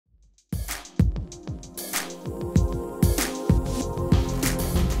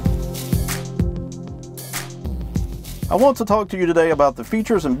I want to talk to you today about the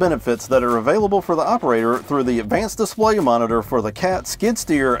features and benefits that are available for the operator through the Advanced Display Monitor for the CAT skid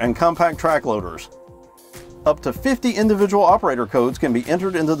steer and compact track loaders. Up to 50 individual operator codes can be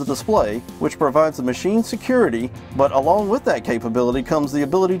entered into the display, which provides the machine security, but along with that capability comes the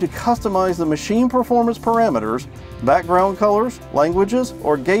ability to customize the machine performance parameters, background colors, languages,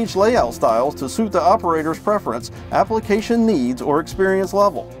 or gauge layout styles to suit the operator's preference, application needs, or experience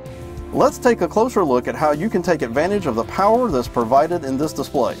level. Let's take a closer look at how you can take advantage of the power that's provided in this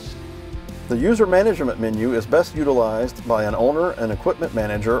display. The user management menu is best utilized by an owner, an equipment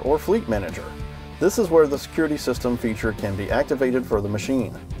manager, or fleet manager. This is where the security system feature can be activated for the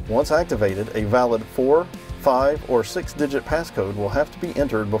machine. Once activated, a valid 4, 5, or 6-digit passcode will have to be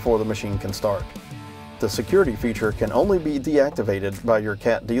entered before the machine can start. The security feature can only be deactivated by your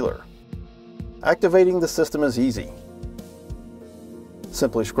CAT dealer. Activating the system is easy.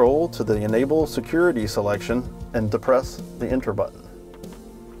 Simply scroll to the Enable Security selection and depress the Enter button.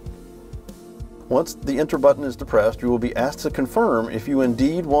 Once the Enter button is depressed, you will be asked to confirm if you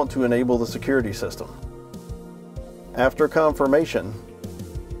indeed want to enable the security system. After confirmation,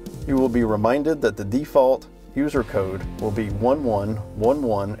 you will be reminded that the default user code will be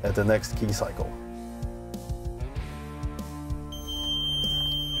 1111 at the next key cycle.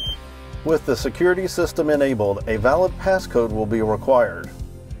 With the security system enabled, a valid passcode will be required.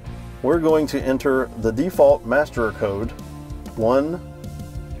 We're going to enter the default master code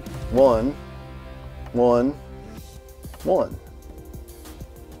 1111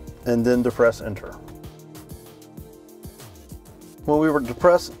 and then depress Enter. When we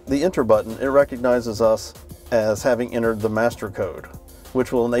depress the Enter button, it recognizes us as having entered the master code,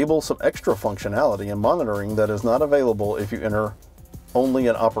 which will enable some extra functionality and monitoring that is not available if you enter only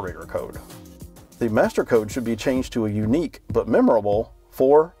an operator code. The master code should be changed to a unique but memorable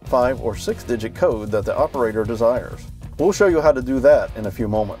 4, 5, or 6-digit code that the operator desires. We'll show you how to do that in a few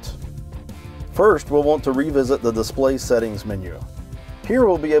moments. First, we'll want to revisit the Display Settings menu. Here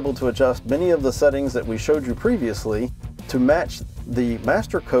we'll be able to adjust many of the settings that we showed you previously to match the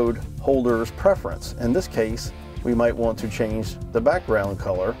master code holder's preference. In this case, we might want to change the background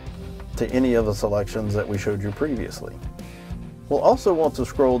color to any of the selections that we showed you previously. We'll also want to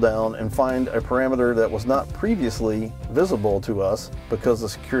scroll down and find a parameter that was not previously visible to us because the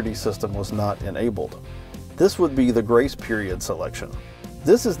security system was not enabled. This would be the grace period selection.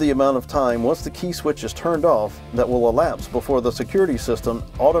 This is the amount of time once the key switch is turned off that will elapse before the security system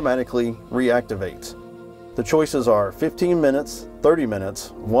automatically reactivates. The choices are 15 minutes, 30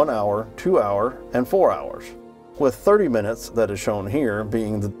 minutes, 1 hour, 2 hour, and 4 hours, with 30 minutes that is shown here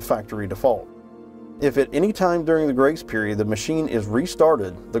being the factory default. If at any time during the grace period the machine is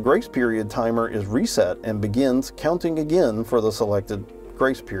restarted, the grace period timer is reset and begins counting again for the selected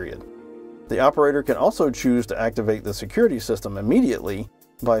grace period. The operator can also choose to activate the security system immediately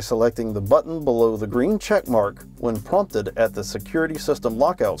by selecting the button below the green check mark when prompted at the security system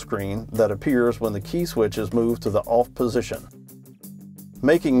lockout screen that appears when the key switch is moved to the off position.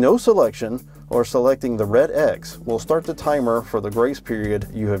 Making no selection or selecting the red X will start the timer for the grace period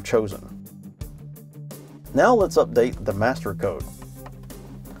you have chosen. Now let's update the master code.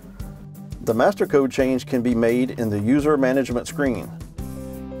 The master code change can be made in the user management screen.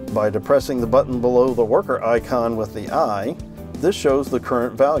 By depressing the button below the worker icon with the eye, this shows the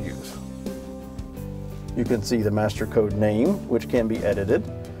current values. You can see the master code name, which can be edited,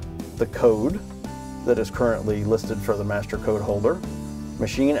 the code that is currently listed for the master code holder,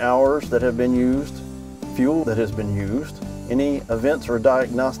 machine hours that have been used, fuel that has been used, any events or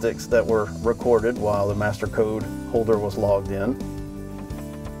diagnostics that were recorded while the master code holder was logged in,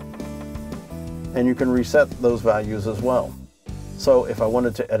 and you can reset those values as well. So if I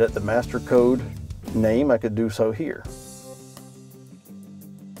wanted to edit the master code name, I could do so here.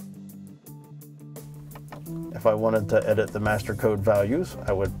 If I wanted to edit the master code values,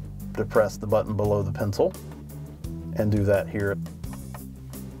 I would depress the button below the pencil and do that here.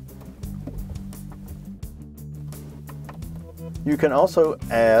 You can also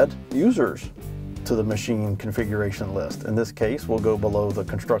add users to the machine configuration list. In this case, we'll go below the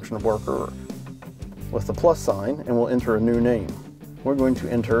construction worker with the plus sign and we'll enter a new name. We're going to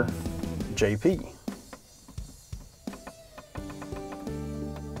enter JP.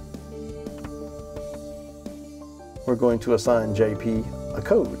 We're going to assign JP a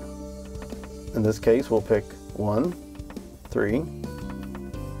code. In this case, we'll pick 1, 3,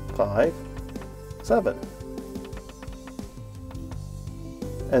 5, 7.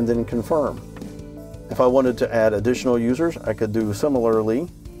 And then confirm. If I wanted to add additional users, I could do similarly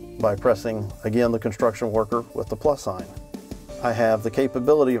by pressing again the construction worker with the plus sign. I have the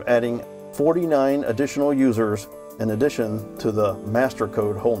capability of adding 49 additional users in addition to the master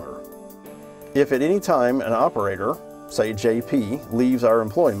code holder. If at any time an operator, say JP, leaves our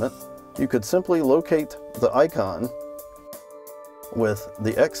employment, you could simply locate the icon with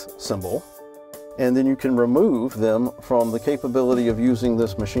the X symbol, and then you can remove them from the capability of using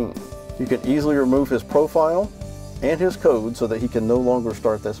this machine. You can easily remove his profile and his code so that he can no longer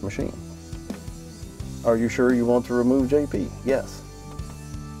start this machine. Are you sure you want to remove JP? Yes.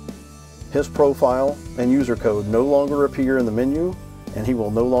 His profile and user code no longer appear in the menu, and he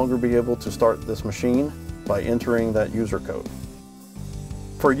will no longer be able to start this machine by entering that user code.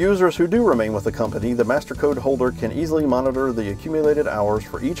 For users who do remain with the company, the master code holder can easily monitor the accumulated hours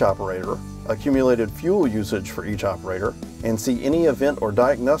for each operator, accumulated fuel usage for each operator, and see any event or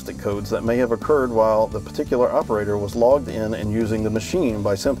diagnostic codes that may have occurred while the particular operator was logged in and using the machine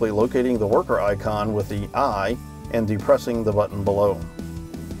by simply locating the worker icon with the I and depressing the button below.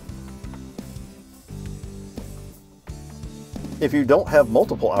 If you don't have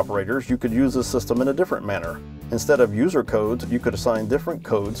multiple operators, you could use this system in a different manner. Instead of user codes, you could assign different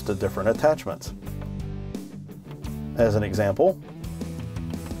codes to different attachments. As an example,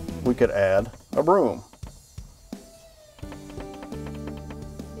 we could add a broom.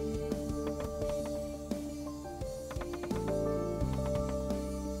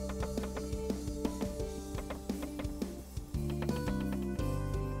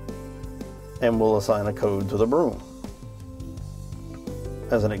 And we'll assign a code to the broom.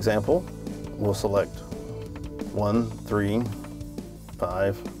 As an example, we'll select 1, 3,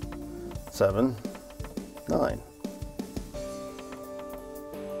 5, 7, 9.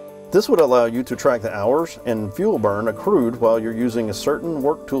 This would allow you to track the hours and fuel burn accrued while you're using a certain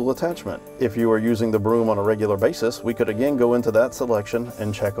work tool attachment. If you are using the broom on a regular basis, we could again go into that selection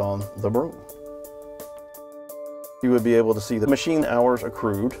and check on the broom. You would be able to see the machine hours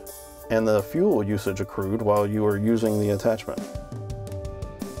accrued and the fuel usage accrued while you are using the attachment.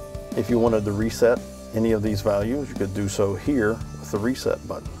 If you wanted to reset any of these values, you could do so here with the reset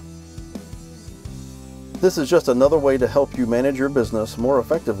button. This is just another way to help you manage your business more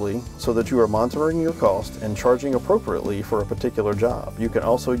effectively so that you are monitoring your cost and charging appropriately for a particular job. You can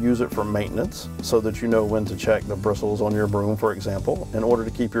also use it for maintenance so that you know when to check the bristles on your broom, for example, in order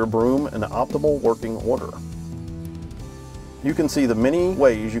to keep your broom in optimal working order. You can see the many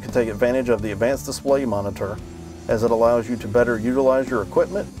ways you can take advantage of the Advanced Display Monitor, as it allows you to better utilize your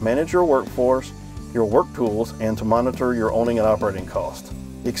equipment, manage your workforce, your work tools, and to monitor your owning and operating cost.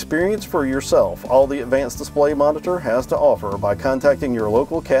 Experience for yourself all the Advanced Display Monitor has to offer by contacting your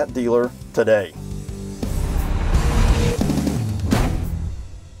local CAT dealer today.